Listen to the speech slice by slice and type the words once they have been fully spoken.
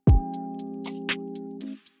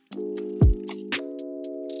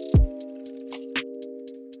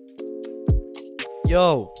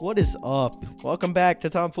Yo, What is up? welcome back to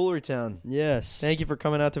Tomfoolery Town. Yes. Thank you for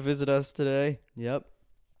coming out to visit us today. Yep.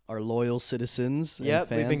 Our loyal citizens. and Yep,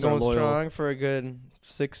 we've been fans are going loyal. strong for a good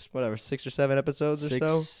 6 or 7 episodes or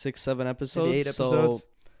so. 7 episodes. Maybe 8 episodes. So,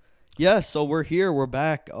 yeah, so we're here. We're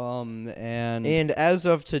back. And And as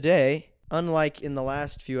of today, unlike in the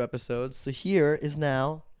last few episodes, so here is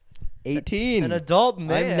now 18. an adult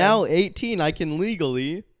man. I'm now 18. I can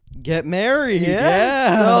legally get married. Yeah.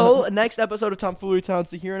 Yeah. So next episode of Tomfoolery Town,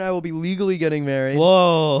 Sahir and I will be legally getting married.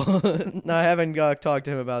 Whoa. No, I haven't talked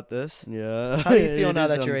to him about this. Yeah. How do you feel It now is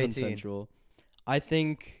that you're 18? unconsensual. I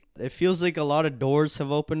think it feels like a lot of doors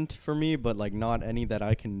have opened for me, but like not any that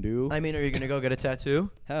I can do. I mean, are you going to go get a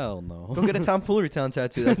tattoo? Hell no. Go get a Tomfoolery Town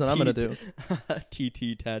tattoo. That's what I'm going to do.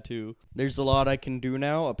 TT tattoo. There's a lot I can do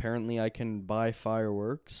now. Apparently, I can buy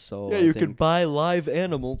fireworks. So Yeah, I you think can buy live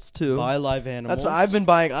animals too. buy live animals. That's what I've been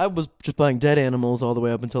buying. I was just buying dead animals all the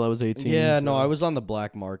way up until I was 18. Yeah, so. no, I was on the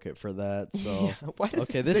black market for that. So Yeah, why does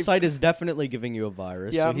okay, it this say- site is definitely giving you a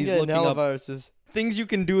virus. Yeah, so I'm he's getting looking hella up viruses. things you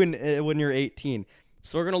can do when you're 18.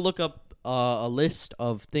 So we're gonna look up a list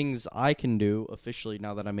of things I can do officially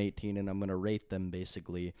now that I'm 18, and I'm gonna rate them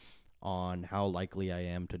basically on how likely I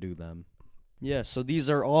am to do them. Yeah, so these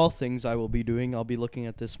are all things I will be doing. I'll be looking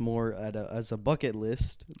at this more as a bucket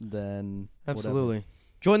list than whatever. Absolutely.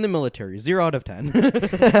 Join the military. 0 out of 10.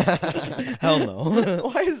 Hell no.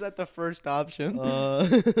 Why is that the first option?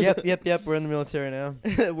 Yep. We're in the military now.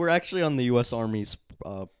 We're actually on the U.S. Army's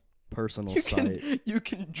personal site. You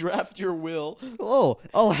can draft your will.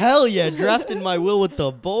 Oh, hell yeah! Drafting my will with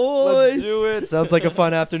the boys. Let's do it. Sounds like a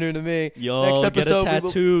fun afternoon to me. Yo, Next get a episode, we will-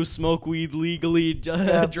 tattoo, smoke weed legally,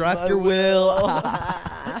 draft my your will.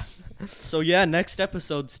 So yeah, next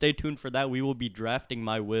episode, stay tuned for that. We will be drafting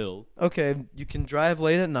my will. Okay, you can drive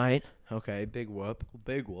late at night. Okay, big whoop.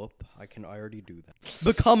 Big whoop. I already do that.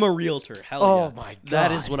 Become a realtor. Hell Oh yeah. my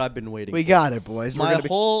That is God. what I've been waiting We for. got it, boys. We're My gonna be-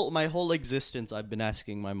 whole existence, I've been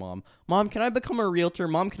asking my mom, can I become a realtor?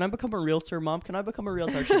 Mom, can I become a realtor? Mom, can I become a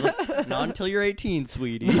realtor? She's like, not until you're 18,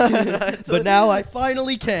 sweetie. But now I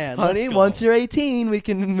finally can. Honey, Let's go. once you're 18, we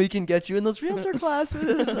can get you in those realtor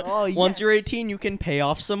classes. Oh, Once you're yes. 18, you can pay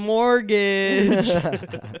off some mortgage.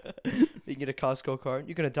 You can get a Costco card.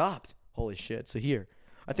 You can adopt. Holy shit. So here,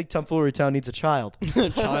 I think Tomfoolery Town needs a child.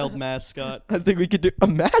 Child mascot. I think we could do a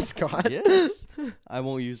mascot. Yes. I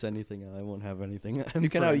won't use anything. I won't have anything. You can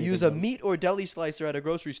for now use anything a else. meat or deli slicer at a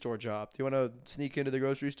grocery store job. Do you want to sneak into the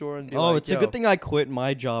grocery store and be Oh, like, it's a "Yo." good thing I quit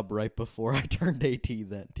my job right before I turned 18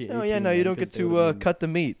 then. Oh, yeah, no, you don't get to cut the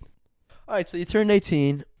meat. All right, so you turned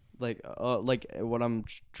 18. Like when I'm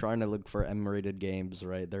trying to look for M-rated games,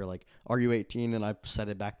 right? They're like, "Are you 18?" And I set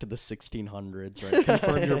it back to the 1600s, right?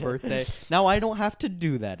 Confirm your birthday. Now I don't have to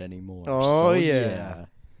do that anymore. Oh, so, yeah.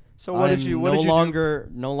 So what did I'm you no do?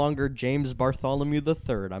 longer James Bartholomew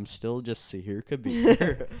III. I'm still just Sahir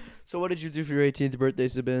Kabir. So what did you do for your 18th birthday,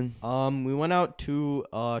 Sabin? We went out to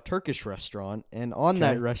a Turkish restaurant, and on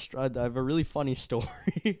Okay. that restaurant, I have a really funny story.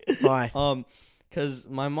 Why? Because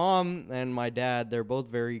my mom and my dad, they're both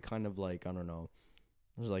very kind of like, I don't know,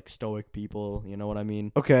 there's like stoic people, you know what I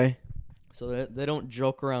mean? Okay. So they don't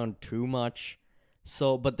joke around too much.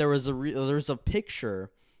 So, but there was a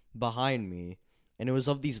picture behind me, and it was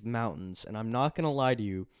of these mountains, and I'm not gonna lie to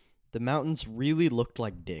you, the mountains really looked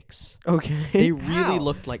like dicks. Okay. They really How?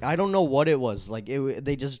 looked like, I don't know what it was, like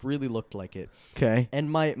they just really looked like it. Okay. And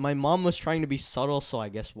my mom was trying to be subtle, so I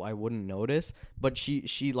guess I wouldn't notice, but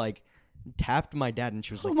she like tapped my dad, and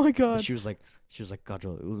she was Oh like, my God. she was like,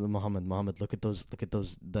 Gajal, Muhammad, look at those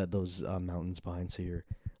mountains behind Seer.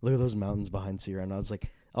 Look at those mountains behind Seer. And I was like,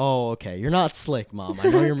 oh, okay, you're not slick, Mom. I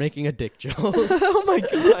know you're making a dick joke. Oh my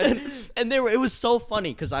God. and it was so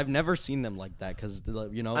funny because I've never seen them like that. Because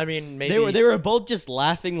you know, I mean, maybe they were both just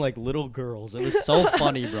laughing like little girls. It was so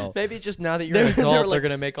funny, bro. maybe just now that you're They're- an adult, they're they're like-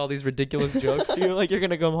 gonna make all these ridiculous jokes to you. Like you're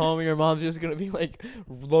gonna come home and your mom's just gonna be like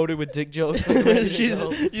loaded with dick jokes. Like, ready to she's go.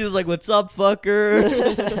 like, "What's up,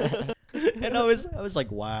 fucker?" And I was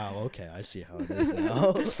like, "Wow, okay, I see how it is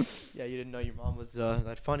now." Yeah, you didn't know your mom was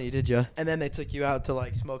that funny, did you? And then they took you out to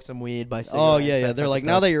like smoke some weed by. Oh cigarettes, yeah. that They're type like, of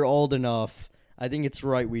now stuff. that you're old enough, I think it's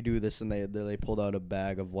right we do this. And they pulled out a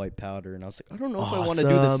bag of white powder, and I was like, I don't know if I want to do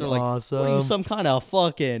this. And they're like, what are you, awesome. some kind of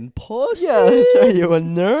fucking pussy? Yes, are you a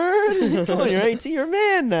nerd? Come on, you're 18, you're a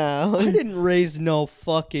man now. I didn't raise no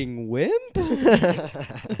fucking wimp. All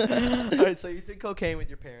right, so you did cocaine with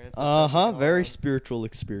your parents. That's Very spiritual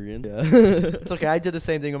experience. Yeah. It's okay. I did the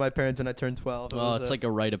same thing with my parents when I turned 12. It Oh, was, it's like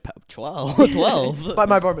a rite of 12. by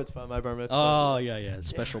my bar mitzvah. My bar mitzvah. Oh yeah.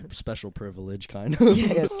 Special privilege kind of.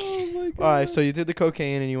 Yeah. Oh my god. All right, so you did the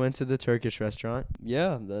cocaine and you went to the Turkish restaurant.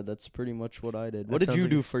 Yeah, that's pretty much what I did. That What did sounds you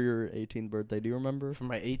like do for your 18th birthday? Do you remember? For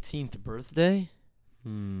my 18th birthday?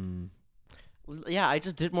 Yeah, I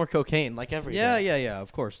just did more cocaine like every day. Yeah.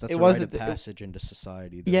 Of course, that's It a rite wasn't- of passage into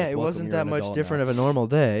society. Yeah, it wasn't that much different of a normal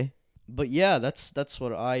day. But yeah, that's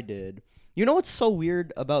what I did. You know what's so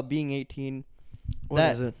weird about being 18? What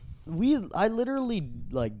That- is it? I literally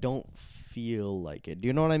like don't feel like it. Do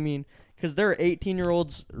you know what I mean? Because there are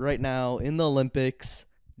 18-year-olds right now in the Olympics,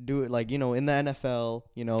 do it like, in the NFL,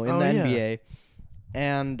 in Oh, the yeah. NBA,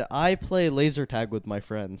 and I play laser tag with my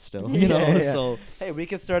friends still. Yeah. So Hey, we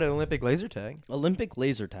could start an Olympic laser tag. Olympic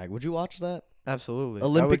laser tag. Would you watch that? Absolutely.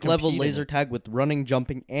 Olympic level laser tag with running,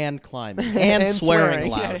 jumping, and climbing and,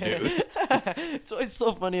 swearing loud, dude. It's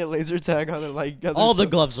so funny at laser tag how they're like All the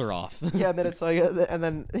gloves are off. Yeah, and then it's like, and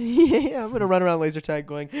then yeah, I'm gonna run around laser tag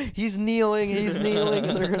going, he's kneeling, and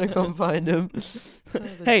they're gonna come find him.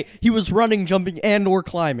 Hey, he was running, jumping, and/or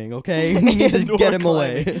climbing. Okay, we need to And/or get him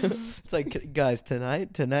away. It's like, guys,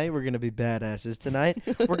 tonight we're gonna be badasses. Tonight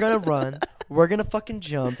we're gonna run, we're gonna fucking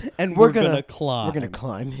jump, And we're we're gonna climb. We're gonna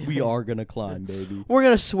climb. We are gonna climb, baby. We're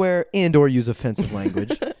gonna swear and/or use offensive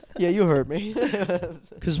language. Yeah, you heard me.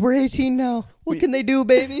 Cause we're 18 now. What We- can they do,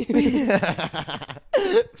 baby?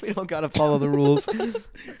 We don't gotta follow the rules.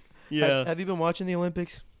 Yeah. Have you been watching the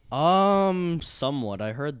Olympics? Somewhat.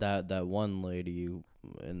 I heard that one lady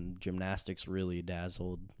in gymnastics really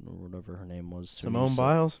dazzled, or whatever her name was. Simone Sunisa-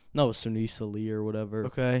 Biles. No, Sunisa Lee or whatever.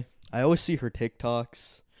 Okay. I always see her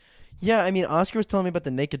TikToks. Yeah, I mean, Oscar was telling me about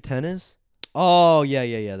the naked tennis. Oh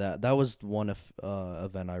yeah. That was one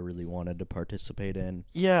event I really wanted to participate in.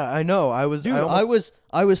 Yeah, I know. Dude,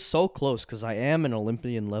 I was so close because I am an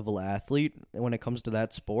Olympian level athlete when it comes to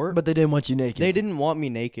that sport. but they didn't want you naked. they didn't want me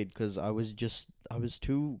naked because I was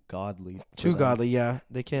too godly. for Too them. godly. Yeah,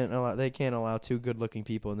 they can't allow two good-looking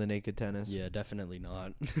people in the naked tennis. Yeah, definitely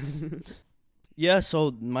not. Yeah,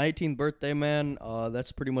 so my 18th birthday, man,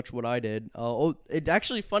 that's pretty much what I did. It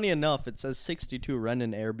actually, funny enough, it says 62 rent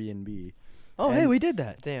an Airbnb. Oh, hey, And- we did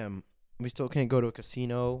that. Damn, we still can't go to a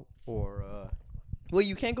casino or Wait,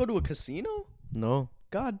 you can't go to a casino? no.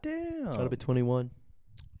 God damn. Gotta be 21.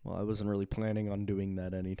 Well, I wasn't really planning on doing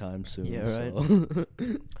that anytime soon. Yeah, right. So.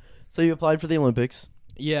 So you applied for the Olympics.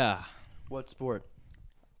 Yeah. What sport?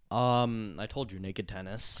 I told you naked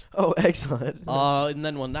tennis. Oh, excellent. And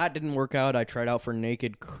then when that didn't work out, I tried out for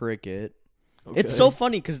naked cricket. Okay. It's so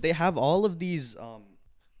funny because they have all of these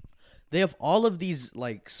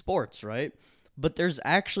like sports, right? But there's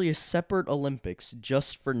actually a separate Olympics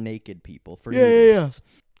just for naked people, for Yeah, yeah, yeah. nudists.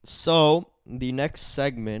 So the next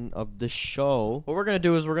segment of the show. What we're gonna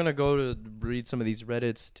do is we're gonna go to read some of these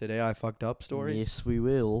Reddit's today I fucked up stories. Yes, we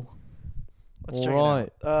will. Let's check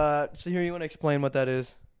it out. So here, you want to explain what that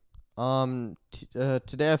is?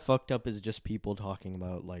 Today I fucked up is just people talking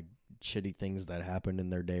about like shitty things that happened in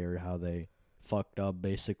their day or how they fucked up,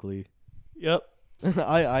 basically. Yep.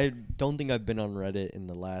 I don't think I've been on Reddit in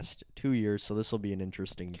the last 2 years, so this will be an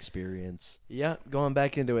interesting experience. Yeah, going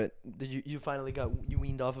back into it. Did you finally you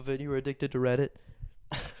weaned off of it? You were addicted to Reddit?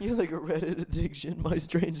 You're like a Reddit addiction, my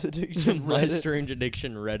strange addiction. My Reddit. strange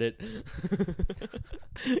addiction Reddit.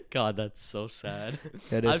 God, that's so sad.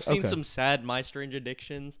 That is- I've seen okay. some sad My Strange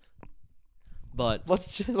Addictions, but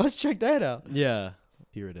Let's check that out. yeah,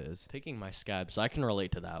 Here it is. picking my scabs. I can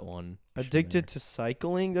relate to that one. Addicted to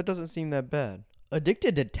cycling? That doesn't seem that bad.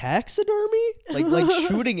 Addicted to taxidermy? Like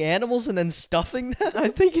shooting animals and then stuffing them? I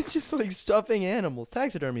think it's just like stuffing animals.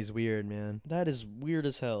 Taxidermy's weird, man. That is weird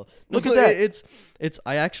as hell. Look at that. It's.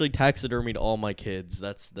 I actually taxidermied all my kids.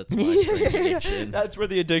 That's my strange addiction. That's where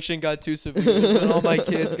the addiction got too severe. And all my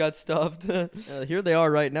kids got stuffed. Here they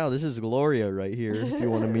are right now. This is Gloria right here, if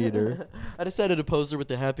you want to meet her. I decided to pose her with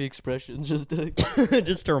the happy expression just to...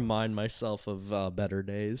 Just to remind myself of better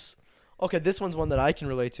days. Okay, this one's one that I can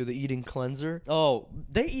relate to, the eating cleanser. Oh,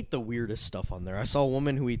 they eat the weirdest stuff on there. I saw a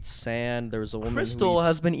woman who eats sand. There was a woman Crystal who eats...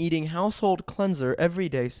 has been eating household cleanser every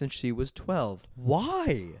day since she was 12.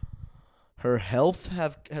 Why? Her health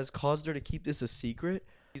has caused her to keep this a secret.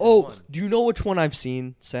 Oh, do you know which one I've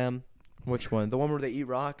seen, Sam? Which one? The one where they eat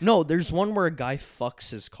rocks? No, there's one where a guy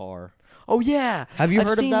fucks his car. Oh, yeah. Have you I've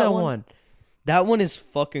heard of seen that one? one? That one is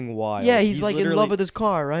fucking wild. Yeah, he's like in literally- love with his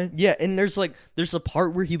car, right? Yeah, and there's a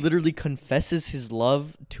part where he literally confesses his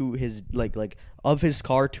love to his like of his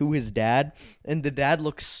car to his dad, and the dad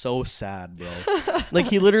looks so sad, bro. Like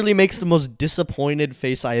he literally makes the most disappointed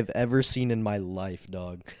face I have ever seen in my life,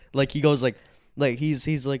 dog. Like he goes like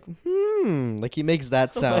he's like, Like he makes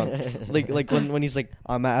that sound. like when he's like,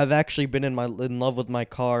 I've actually been in love with my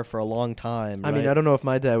car for a long time. I mean, right? I don't know if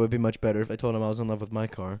my dad would be much better if I told him I was in love with my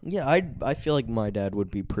car. Yeah, I feel like my dad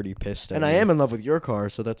would be pretty pissed at And me. I am in love with your car,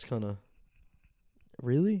 so that's kind of...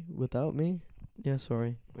 Really? Without me? Yeah,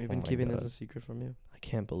 sorry. We've been my keeping this God. a secret from you. I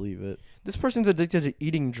can't believe it. This person's addicted to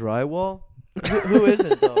eating drywall. who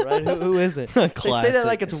isn't, though, right? Who isn't? They say that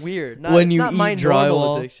like it's weird. Not, When it's you not my eat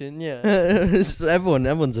normal drywall. addiction, yeah.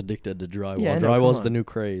 Everyone's addicted to drywall. Yeah, I know, come Drywall's on. the new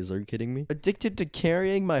craze. Are you kidding me? Addicted to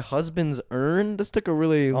carrying my husband's urn? This took a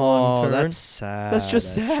really long turn. that's sad. That's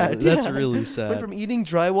just sad, actually. That's yeah. really sad. Went from eating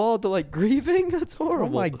drywall to like grieving? That's Oh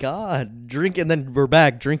horrible. my god. And then we're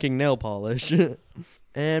back drinking nail polish.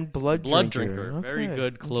 And blood drinker. Very Okay,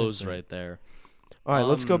 good clothes interesting. right there. All right,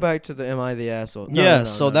 let's go Um, back to the Am I the Asshole? No, yeah, no,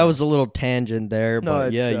 so no, that no. was a little tangent there, No, but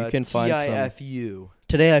it's, yeah, you can find some. TIFU.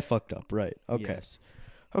 Today I fucked up, right. Okay. Yes.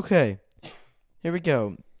 Okay. Here we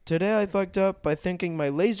go. Today I fucked up by thinking my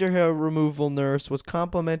laser hair removal nurse was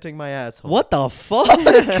complimenting my asshole. What the fuck?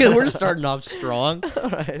 We're starting off strong. All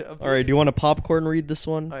right. All right, do you want to popcorn read this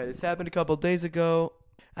one? All right, this happened a couple days ago.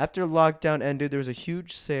 After lockdown ended, there was a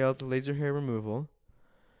huge sale to laser hair removal.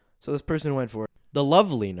 So this person went for it. The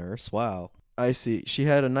lovely nurse. Wow. I see. She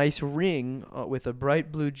had a nice ring with a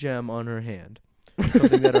bright blue gem on her hand.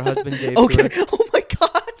 Something that her husband gave to Okay. her. Oh my god.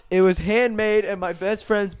 It was handmade, and my best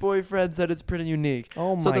friend's boyfriend said it's pretty unique.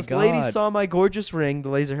 Oh my So this god. lady saw my gorgeous ring, the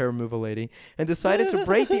laser hair removal lady, and decided to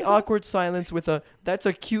break the awkward silence with a, "That's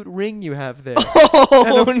a cute ring you have there."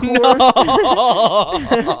 Oh no.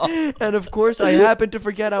 And of course, I happened to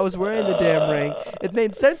forget I was wearing the damn ring. It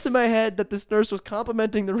made sense in my head that this nurse was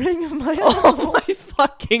complimenting the ring of my Oh my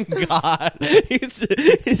fucking god. It's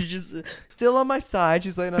just Still on my side.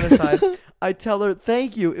 She's laying on her side. I tell her,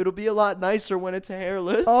 "Thank you. It'll be a lot nicer when it's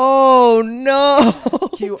hairless." Oh no.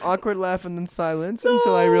 Cue awkward laugh and then silence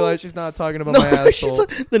until I realize she's not talking about my No, asshole.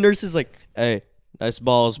 the nurse is like, "Hey, nice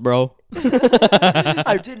balls, bro."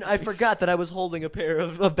 I forgot that I was holding a pair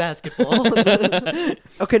of basketballs.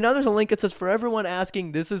 Okay, now there's a link that says, "For everyone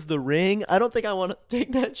asking, this is the ring." I don't think I want to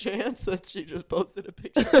take that chance that she just posted a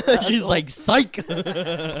picture. of her she's asshole. like psych.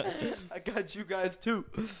 "I got you guys too."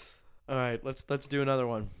 All right, let's do another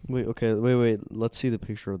one. Wait, wait. Let's see the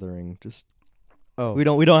picture of the ring. Just Oh, we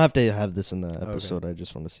don't have to have this in the episode. I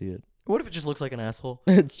just want to see it. what if it just looks like an asshole?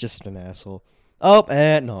 It's just an asshole. Oh,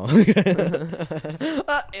 and no.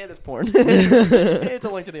 And it's porn. It's a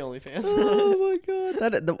link to the OnlyFans. Oh my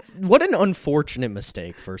god. What an unfortunate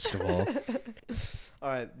mistake, first of all. All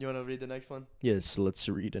right, you want to read the next one? Yes, let's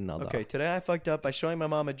read another. Okay, today I fucked up by showing my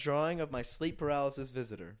mom a drawing of my sleep paralysis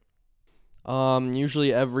visitor.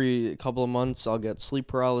 Usually every couple of months I'll get sleep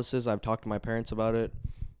paralysis. I've talked to my parents about it.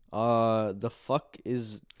 The fuck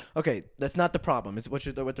is Okay, that's not the problem. It's what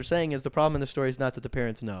they're saying is the problem in the story is not that the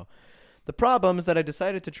parents know. The problem is that I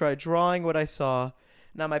decided to try drawing what I saw.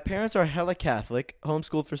 Now, my parents are hella Catholic,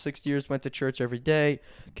 homeschooled for 6 years, went to church every day.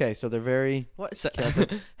 Okay, so they're very... What?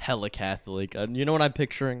 Hella Catholic. You know what I'm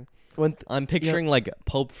picturing? When I'm picturing like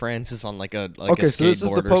Pope Francis on like a Okay, a so this is the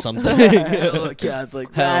skateboard or Pope- something. Hella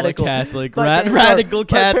Catholic, Hella radical. Catholic. My parents Radical are,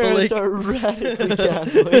 Catholic. My parents are radically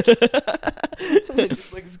Catholic. They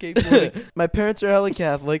just like skateboarding. My parents are hella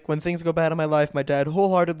Catholic. When things go bad in my life, my dad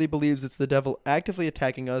wholeheartedly believes it's the devil actively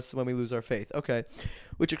attacking us when we lose our faith. Okay,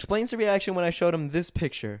 which explains the reaction when I showed him this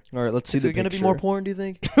picture. all right. Let's see Is the it gonna picture. be more porn? Do you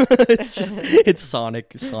think? It's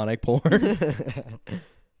Sonic porn.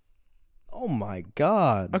 Oh my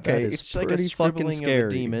god. Okay, that is it's like a pretty fucking scribbling scary. of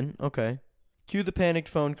a demon. Okay. Cue the panicked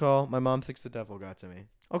phone call. My mom thinks the devil got to me.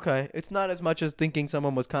 Okay, it's not as much as thinking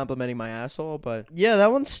someone was complimenting my asshole, but Yeah,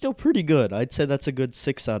 that one's still pretty good. I'd say that's a good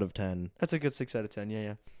 6 out of 10. that's a good 6 out of 10.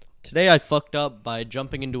 Yeah. Today I fucked up by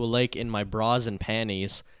jumping into a lake in my bras and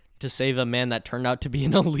panties to save a man that turned out to be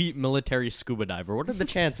an elite military scuba diver. What are the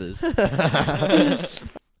chances?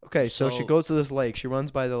 Okay, so she So- goes to this lake. She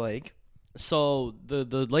runs by the lake. So the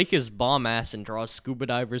lake is bomb ass and draws scuba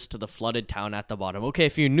divers to the flooded town at the bottom. Okay,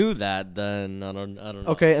 if you knew that, then I don't know.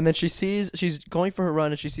 Okay, and then she's going for her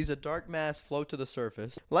run, and she sees a dark mass float to the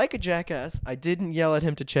surface. Like a jackass, I didn't yell at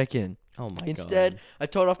him to check in. Oh my Instead, god. I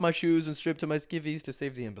tore off my shoes and stripped to my skivvies to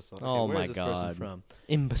save the imbecile. Okay, Oh where my is this person God. from?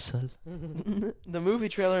 Imbecile. The movie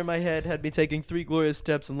trailer in my head had me taking 3 glorious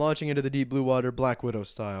steps and launching into the deep blue water, Black Widow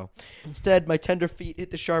style. Instead, my tender feet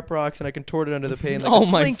hit the sharp rocks and I contorted under the pain like Oh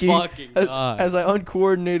a my slinky fucking God. as I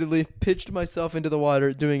uncoordinatedly pitched myself into the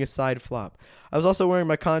water, doing a side flop. I was also wearing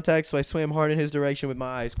my contacts, so I swam hard in his direction with my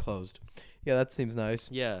eyes closed. Yeah, that seems nice.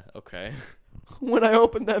 Yeah, okay. When I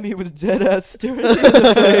opened them, he was dead ass staring me in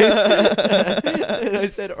the face. And I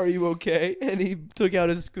said, "Are you okay?" And he took out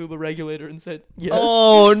his scuba regulator and said, "Yes."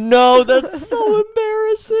 Oh no, that's so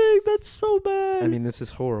depressing. That's so bad. I mean, this is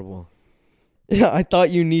horrible. yeah, I thought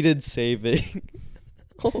you needed saving.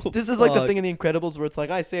 Oh, This is like the fuck. thing in The Incredibles where it's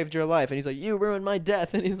like, I saved your life. And he's like, you ruined my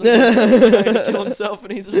death. And he's like, trying to kill himself.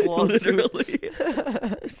 And he's in a lawsuit. Literally.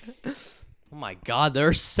 Oh my god, there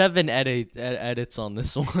are 7 edits on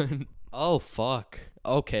this one. Oh, fuck.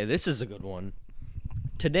 Okay, this is a good one.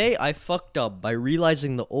 Today, I fucked up by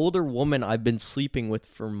realizing the older woman I've been sleeping with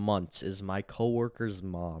for months is my coworker's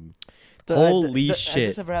mom. Holy Has shit.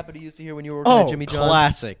 this ever happened to you to hear when you were working at Oh, Jimmy John's?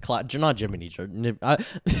 classic. Not Jiminy John.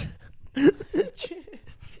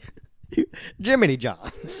 Jiminy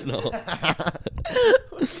John's. No.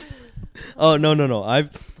 Oh, no.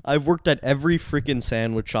 I've worked at every freaking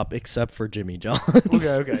sandwich shop except for Jimmy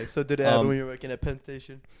John's. Okay. So did it happen Um, when you were working at Penn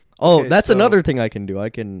Station? Oh, Okay, that's so- another thing I can do. I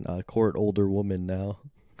can court older women now.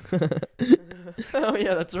 Oh,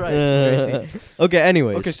 yeah, that's right. It's Tracy. Okay,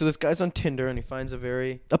 anyways. Okay, so this guy's on Tinder and he finds a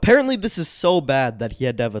very... Apparently this is so bad that he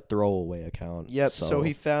had to have a throwaway account. Yep, so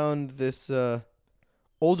he found this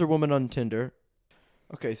older woman on Tinder.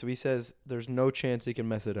 Okay, so he says there's no chance he can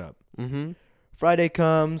mess it up. Mm-hmm. Friday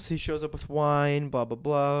comes, he shows up with wine, blah, blah,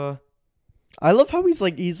 blah. I love how he's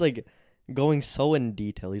like going so in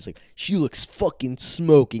detail. He's like, she looks fucking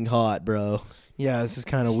smoking hot, bro. Yeah, this is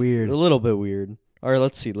kind of weird. A little bit weird. All right,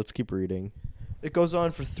 let's see. Let's keep reading. It goes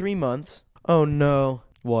on for 3 months. Oh, no.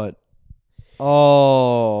 What?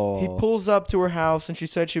 Oh. He pulls up to her house and she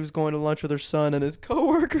said she was going to lunch with her son and his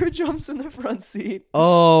coworker jumps in the front seat.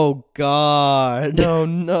 Oh God. No,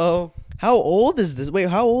 no. How old is this? Wait,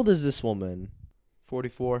 how old is this woman?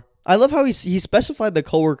 44. I love how he specified the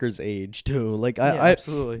coworker's age too. Like Yeah, I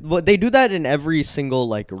absolutely. But they do that in every single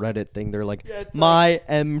like Reddit thing. They're like, Yeah, it's my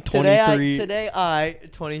M23. Today I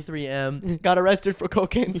 23M got arrested for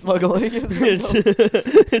cocaine smuggling.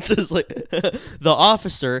 It says like the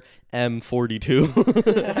officer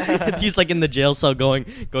M42. He's like in the jail cell going,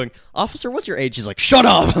 officer, what's your age? He's like, shut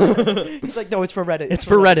up. He's like, no, it's for Reddit. It's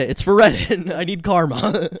for Reddit. It's for Reddit. I need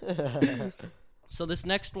karma. So this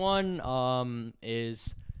next one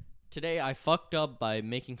is today I fucked up by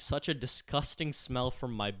making such a disgusting smell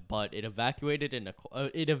from my butt. It evacuated a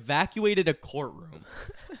courtroom.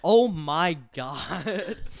 Oh my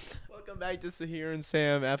god. Welcome back to Sahir and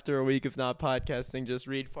Sam after a week of not podcasting. Just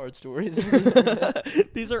read fart stories.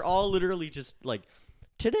 These are all literally just like,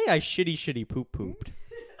 today I shitty pooped.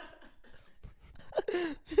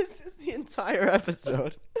 This is the entire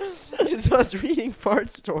episode. It's us reading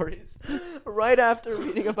fart stories right after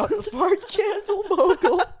reading about the fart candle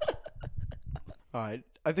mogul. All right,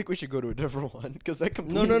 I think we should go to a different one because that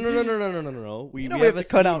completely... No. We have to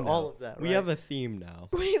cut theme out now. all of that, We right? have a theme now.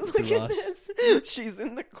 Wait, look To at us. this. She's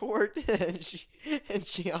in the court and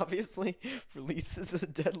she obviously releases a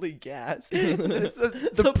deadly gas. And it says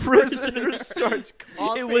the prisoner starts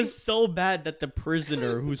coughing. It was so bad that the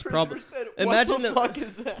prisoner, who's probably Prisoner said, what imagine the the- fuck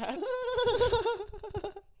is that?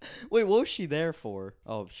 Wait, what was she there for?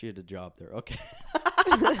 Oh, she had a job there. Okay.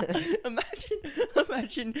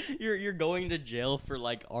 Imagine you're going to jail for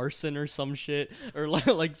like arson or some shit, or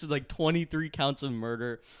like 23 counts of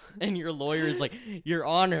murder, and your lawyer is like, Your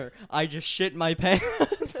Honor, I just shit my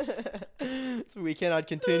pants. So we cannot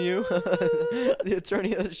continue. The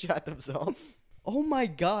attorney has shot themselves. Oh my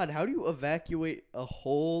God! How do you evacuate a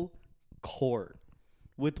whole court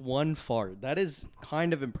with one fart? That is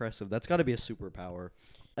kind of impressive. That's got to be a superpower.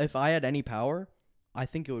 If I had any power, I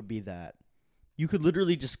think it would be that. You could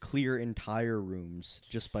literally just clear entire rooms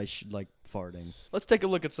just by farting. Let's take a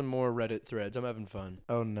look at some more Reddit threads. I'm having fun.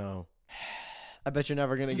 Oh no. I bet you're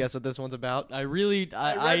never gonna guess what this one's about. I read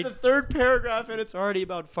the third paragraph and it's already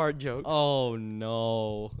about fart jokes. Oh no.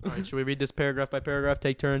 All right, should we read this paragraph by paragraph?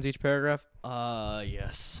 Take turns each paragraph.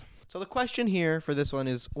 Yes. So the question here for this one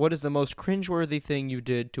is, what is the most cringeworthy thing you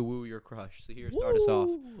did to woo your crush? So here, start us off.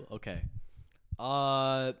 Okay.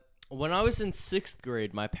 When I was in 6th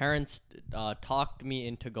grade, my parents talked me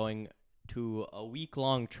into going to a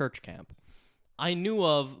week-long church camp. I knew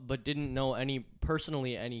of, but didn't know any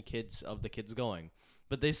kids of the kids going.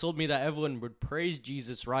 But they told me that everyone would praise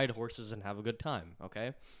Jesus, ride horses, and have a good time,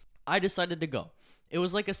 okay? I decided to go. It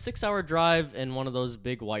was like a 6-hour drive in one of those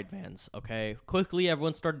big white vans, okay? Quickly,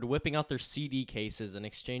 everyone started whipping out their CD cases and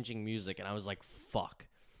exchanging music, and I was like, fuck.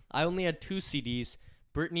 I only had 2 CDs,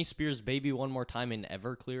 Britney Spears' Baby One More Time in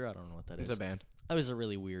Everclear. I don't know what that is. It's a band. I was a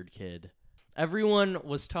really weird kid. Everyone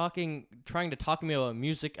was trying to talk to me about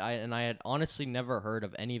music, and I had honestly never heard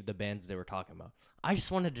of any of the bands they were talking about. I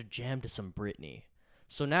just wanted to jam to some Britney.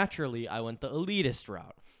 So naturally, I went the elitist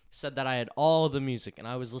route. Said that I had all the music, and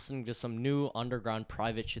I was listening to some new underground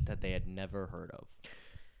private shit that they had never heard of.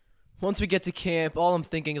 Once we get to camp, all I'm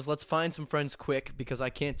thinking is let's find some friends quick because I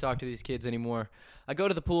can't talk to these kids anymore. I go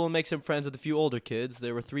to the pool and make some friends with a few older kids.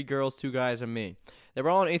 There were 3 girls, 2 guys, and me. They were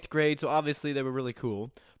all in 8th grade, so obviously they were really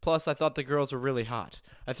cool. Plus, I thought the girls were really hot.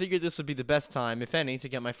 I figured this would be the best time, if any, to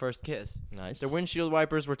get my first kiss. Nice. Their windshield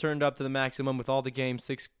wipers were turned up to the maximum with all the games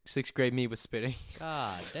 6th grade me was spitting.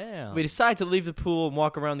 God damn. We decided to leave the pool and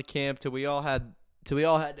walk around the camp till we all had to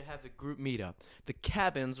have the group meetup. The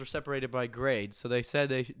cabins were separated by grades, so they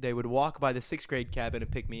said they would walk by the 6th grade cabin and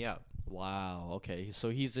pick me up. Wow. Okay. So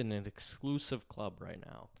he's in an exclusive club right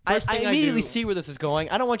now. I First thing immediately do- see where this is going.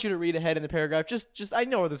 I don't want you to read ahead in the paragraph. Just I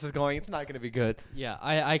know where this is going. It's not going to be good. Yeah,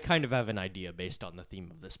 I kind of have an idea based on the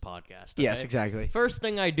theme of this podcast. Yes, okay? exactly. First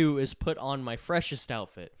thing I do is put on my freshest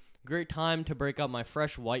outfit. Great time to break out my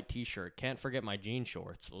fresh white t-shirt. Can't forget my jean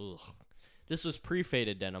shorts. Ugh. This was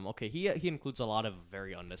pre-faded denim. Okay, he includes a lot of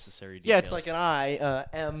very unnecessary details. Yeah, it's like an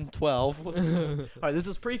M12. All right, this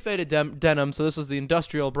is pre-faded denim, so this was the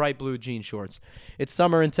industrial bright blue jean shorts. It's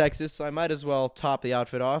summer in Texas, so I might as well top the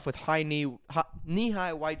outfit off with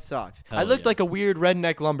knee-high white socks. I Hell looked yeah. like a weird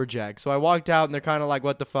redneck lumberjack, so I walked out, and they're kind of like,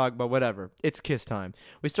 what the fuck, but whatever. It's kiss time.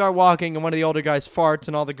 We start walking, and one of the older guys farts,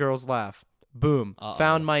 and all the girls laugh. Boom. Uh-oh.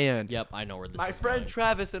 Found my end. Yep, I know where this My is friend going.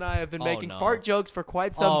 Travis and I have been Oh, making no. fart jokes for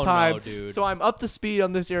quite some Oh, time, no, dude. so I'm up to speed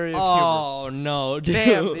on this area of Oh no, dude.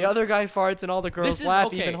 humor. Damn, the other guy farts and all the girls This is laugh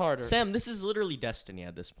okay. even harder. Sam, this is literally destiny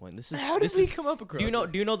at this point. This is How did this we is, come up across Do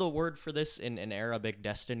this? you know the word for this in Arabic?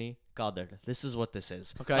 Destiny. Qadr. This is what this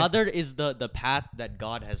is. Okay. Qadr is the path that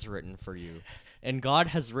God has written for you, and God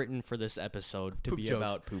has written for this episode to Poop be jokes.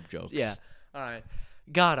 about poop jokes. Yeah. All right.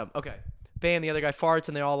 Got him. Okay. Bam, the other guy farts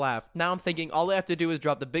and they all laugh. Now I'm thinking all I have to do is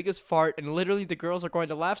drop the biggest fart and literally the girls are going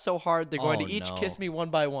to laugh so hard they're going Oh, to each no. kiss me one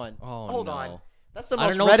by one. Oh, Hold no. on. That's the I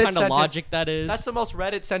most don't know what Reddit kind of sentence. logic that is. That's the most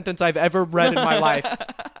Reddit sentence I've ever read in my life.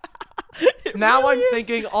 Now I'm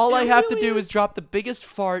thinking all I have to do is drop the biggest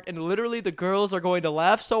fart and literally the girls are going to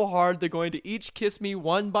laugh so hard they're going to each kiss me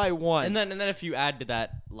one by one. And then if you add to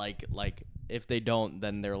that like if they don't,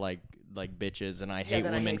 then they're like bitches, and I hate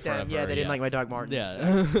then I women hate them. forever. Yeah, they didn't like my Doc Martens.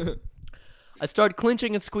 Yeah. I start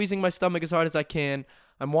clenching and squeezing my stomach as hard as I can.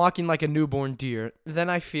 I'm walking like a newborn deer. Then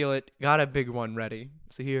I feel it. Got a big one ready.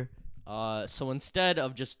 See here? So instead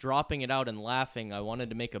of just dropping it out and laughing, I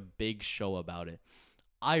wanted to make a big show about it.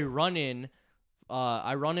 I run in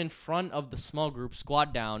front of the small group,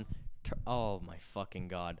 squat down. Oh my fucking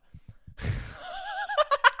god.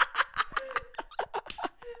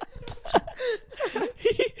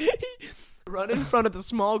 Run in front of the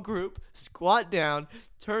small group, squat down,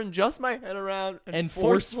 turn just my head around, And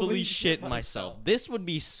forcefully shit myself. This would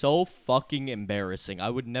be so fucking embarrassing. I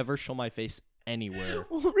would never show my face anywhere.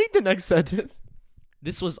 Well, read the next sentence.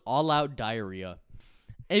 This was all-out diarrhea.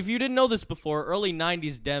 If you didn't know this before, early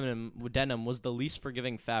 90s denim was the least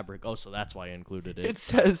forgiving fabric. Oh, so that's why I included it. It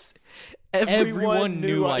says, Everyone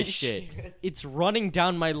knew I shit. It's running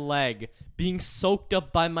down my leg, being soaked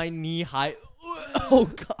up by my knee-high... Oh,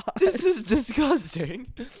 God. This is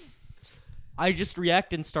disgusting. I just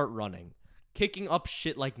react and start running. Kicking up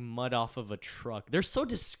shit like mud off of a truck. They're so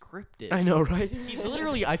descriptive. I know, right? He's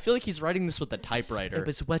literally... I feel like he's writing this with a typewriter. It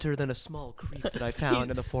was wetter than a small creek that I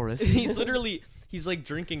found in the forest. He's literally... He's like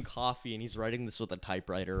drinking coffee and he's writing this with a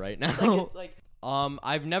typewriter right now. It's like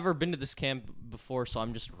I've never been to this camp before, so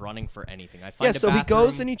I'm just running for anything. I find yeah, a so he bathroom.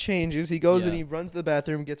 goes and he changes. He goes and Yeah. he runs to the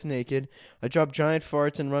bathroom, gets naked. I drop giant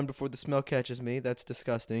farts and run before the smell catches me. That's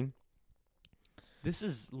disgusting. This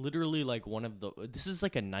is literally like one of the... This is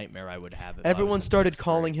like a nightmare I would have. If Everyone I was in started 6th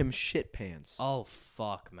calling grade. him shit pants. Oh,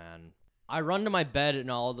 fuck, man. I run to my bed and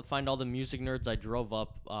find all the music nerds I drove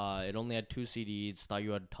up. It only had 2 CDs. Thought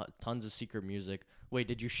you had tons of secret music. Wait,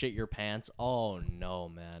 did you shit your pants? Oh, no,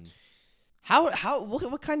 man.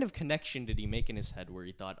 What kind of connection did he make in his head where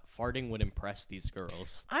he thought farting would impress these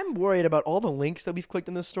girls? I'm worried about all the links that we've clicked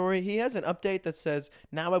in the story. He has an update that says,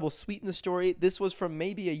 now I will sweeten the story. This was from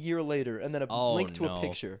maybe a year later, and then a Oh, link to no. a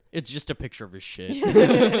picture. It's just a picture of his shit. All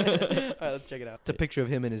right, let's check it out. It's a picture of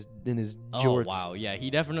him in his Oh, jorts. wow. Yeah, he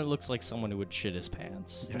definitely looks like someone who would shit his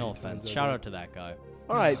pants. Yeah, No he does offense. look Shout like- out to that guy.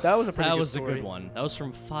 All right, that was a pretty That good was story. a good one. That was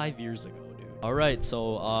from 5 years ago, dude. All right,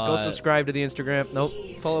 so... Go subscribe to the Instagram. Nope.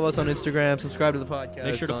 Follow us on Instagram. Subscribe to the podcast.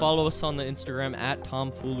 Make sure to follow us on the Instagram at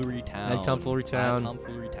TomfooleryTown. At TomfooleryTown. At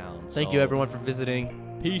TomfooleryTown. Thank you, everyone, for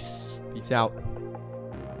visiting. Peace. Peace out.